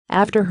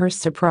After her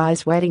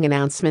surprise wedding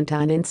announcement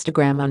on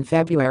Instagram on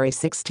February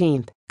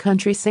 16,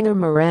 country singer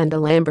Miranda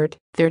Lambert,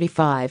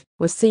 35,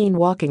 was seen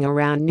walking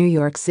around New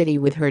York City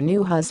with her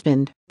new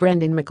husband,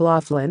 Brendan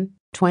McLoughlin,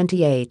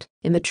 28,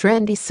 in the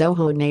trendy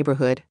Soho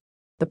neighborhood.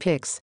 The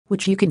pics,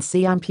 which you can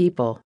see on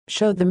People,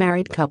 showed the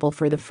married couple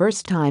for the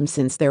first time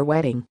since their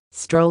wedding,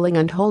 strolling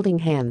and holding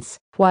hands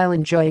while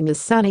enjoying the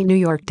sunny New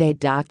York day.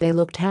 They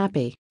looked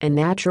happy and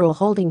natural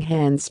holding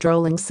hands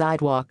strolling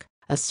sidewalk,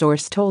 a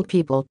source told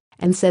People,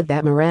 and said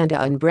that Miranda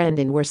and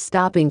Brendan were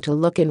stopping to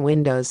look in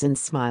windows and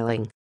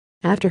smiling.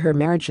 After her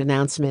marriage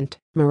announcement,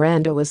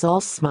 Miranda was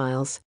all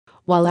smiles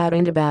while out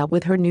and about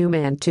with her new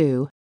man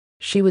too.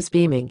 She was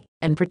beaming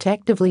and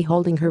protectively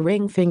holding her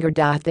ring finger.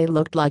 They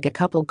looked like a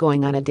couple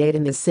going on a date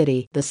in the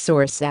city, the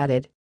source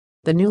added.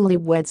 The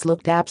newlyweds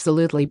looked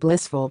absolutely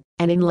blissful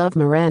and in love.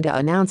 Miranda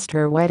announced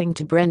her wedding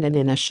to Brendan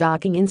in a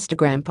shocking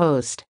Instagram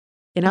post.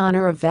 "In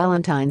honor of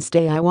Valentine's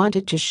Day, I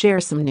wanted to share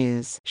some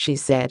news," she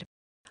said.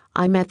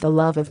 "I met the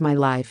love of my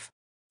life.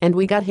 And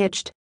we got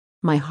hitched.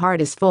 My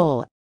heart is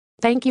full.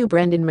 Thank you,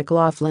 Brendan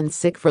McLoughlin,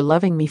 sick for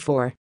loving me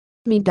for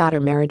me." Her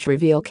marriage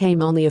reveal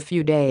came only a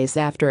few days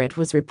after it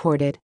was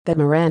reported that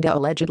Miranda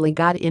allegedly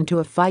got into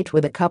a fight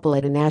with a couple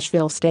at a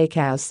Nashville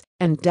steakhouse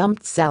and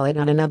dumped salad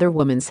on another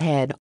woman's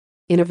head.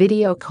 In a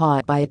video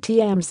caught by a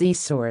TMZ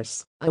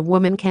source, a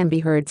woman can be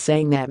heard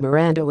saying that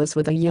Miranda was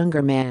with a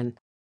younger man.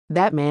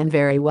 That man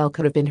very well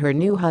could have been her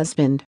new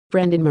husband,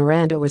 Brendan.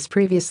 Miranda was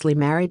previously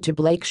married to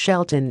Blake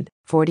Shelton,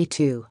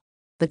 42.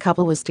 The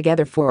couple was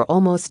together for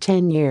almost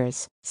 10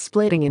 years,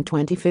 splitting in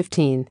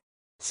 2015.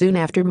 Soon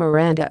after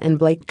Miranda and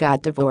Blake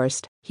got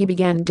divorced, he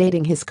began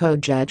dating his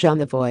co-judge on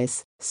The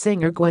Voice,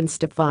 singer Gwen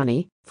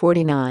Stefani,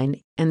 49,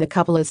 and the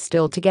couple is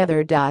still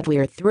together.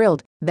 "We're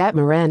thrilled that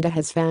Miranda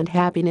has found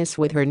happiness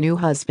with her new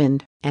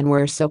husband, and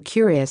we're so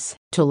curious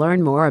to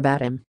learn more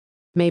about him.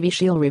 Maybe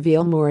she'll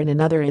reveal more in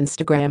another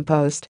Instagram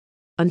post.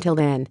 Until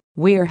then,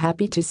 we're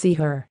happy to see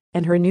her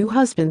and her new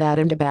husband out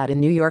and about in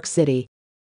New York City."